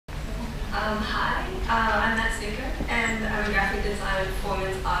Hi, I'm Natchan and I'm a graphic designer,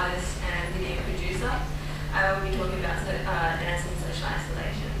 performance artist and video producer. I will be talking about dance and social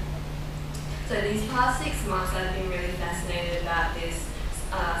isolation. So these past 6 months I've been really fascinated about this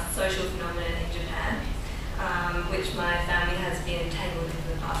social phenomenon in Japan, which my family has been entangled in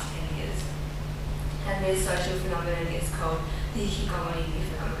for the past 10 years. And this social phenomenon is called the hikikomori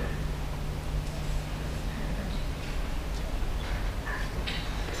phenomenon.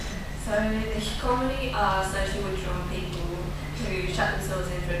 So the hikikomori are socially withdrawn people who shut themselves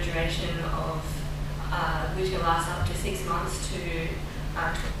in for a duration of which can last up to 6 months to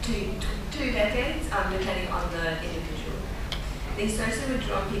 2 decades, depending on the individual. These socially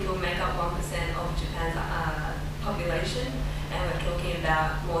withdrawn people make up 1% of Japan's population, and we're talking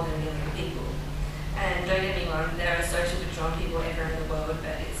about more than 1 million people. And don't get me wrong, there are socially withdrawn people everywhere in the world,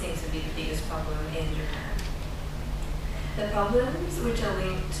 but it seems to be the biggest problem in Japan. The problems which are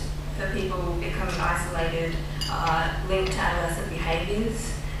linked for people becoming isolated are linked to adolescent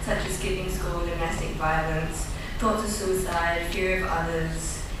behaviours, such as skipping school, domestic violence, thoughts of suicide, fear of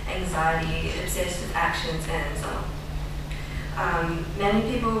others, anxiety, obsessive actions, and so on.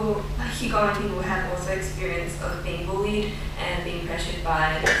 Many people, hikikomori people, have also experience of being bullied and being pressured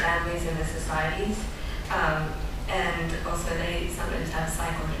by their families and their societies, and also they sometimes have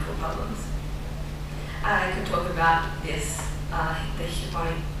psychological problems. I could talk about this, the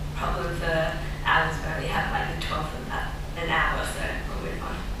hikikomori problem for hours, but I only have like the 12th of an hour, so I'll move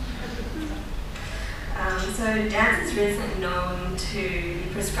on. So dance is recently known to be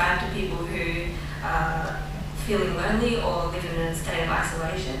prescribed to people who are feeling lonely or live in a state of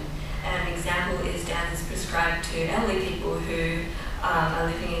isolation. An example is dance is prescribed to elderly people who are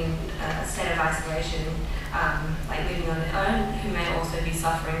living in a state of isolation, like living on their own, who may also be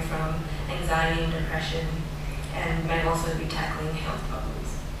suffering from anxiety and depression, and may also be tackling health problems.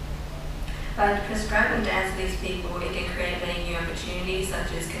 By prescribing dance to these people, it can create many new opportunities,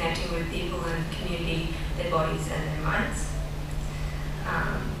 such as connecting with people and community, their bodies and their minds.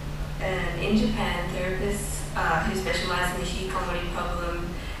 And in Japan, therapists who specialise in the hikikomori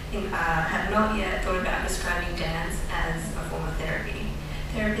problem have not yet thought about prescribing dance as a form of therapy.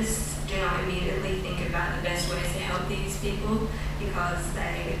 Therapists do not immediately think about the best ways to help these people because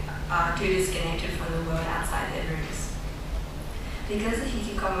they are too disconnected from the world outside their rooms. Because the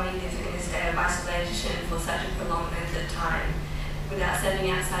hikikomori live in a state of isolation for such a prolonged length of time, without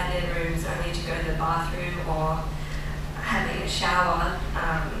stepping outside their rooms only to go to the bathroom or having a shower,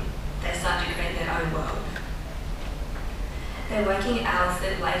 they start to create their own world. Their working hours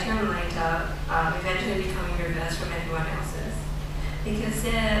slip later and later, eventually becoming reversed from everyone else's. Because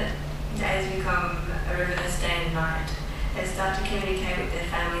their days become a reverse day and night, they start to communicate with their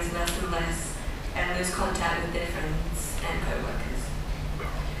families less and less and lose contact with their friends and co-workers.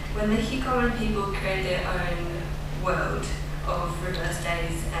 When the hikikomori people create their own world of reverse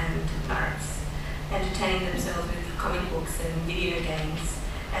days and nights, entertaining themselves with comic books and video games,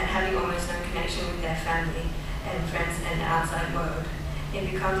 and having almost no connection with their family and friends and the outside world, it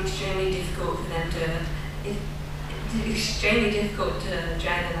becomes extremely difficult for them to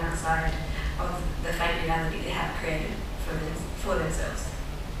drag them outside of the fake reality they have created for themselves.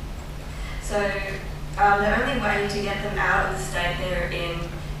 So the only way to get them out of the state they're in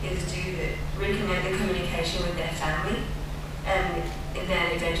is to reconnect the communication with their family and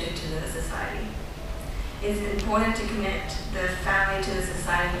then eventually to the society. It's important to connect the family to the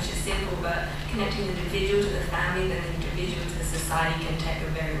society, which is simple, but connecting the individual to the family, then the individual to the society can take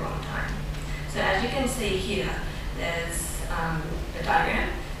a very long time. So as you can see here, there's a diagram.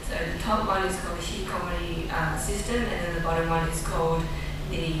 So the top one is called the hikikomori system, and then the bottom one is called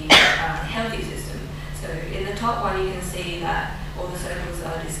the healthy system. So in the top one you can see that all the circles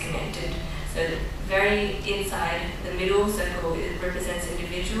are disconnected. So the very inside, the middle circle represents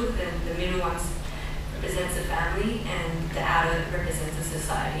individual, then the middle one represents a family, and the outer represents a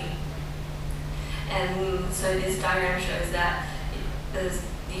society. And so this diagram shows that the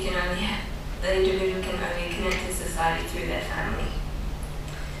individual can only connect to society through their family.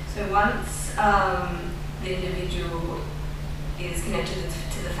 So once the individual is connected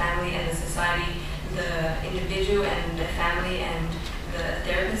to the family and the society, the individual and the family and the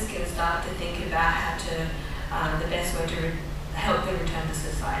therapist can start to think about how to the best way to help them return to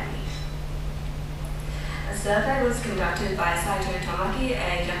society. A survey was conducted by Saito Tomaki,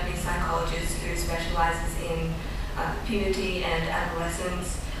 a Japanese psychologist who specializes in puberty and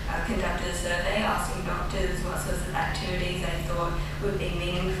adolescence, conducted a survey asking doctors what sorts of activities they thought would be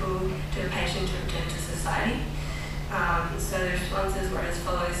meaningful to a patient to return to society. So the responses were as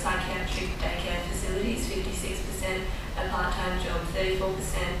follows: psychiatric daycare facilities, 56%, a part-time job, 34%,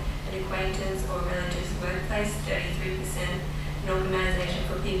 an acquaintance or relative's workplace, 33%, an organisation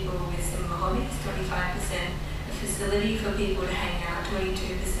for people with similar hobbies, 25%, a facility for people to hang out,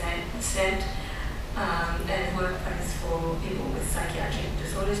 22%, and a workplace for people with psychiatric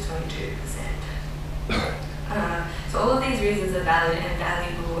disorders, 22%. So all of these reasons are valid and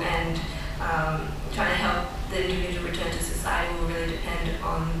valuable, and trying to help the individual return to society will really depend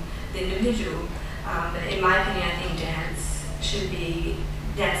on the individual. But in my opinion, I think dance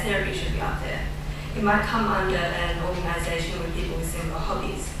therapy should be up there. It might come under an organisation with people with similar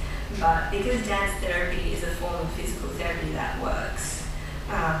hobbies, but because dance therapy is a form of physical therapy that works,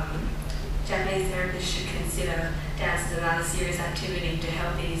 Japanese therapists should consider dance as another serious activity to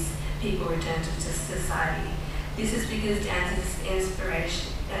help these people return to society. This is because dance is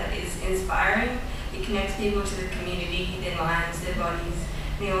inspiring. It connects people to the community, their minds, their bodies,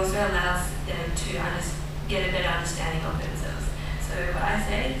 and it also allows them to get a better understanding of themselves. So what I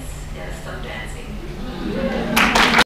say is, stop dance.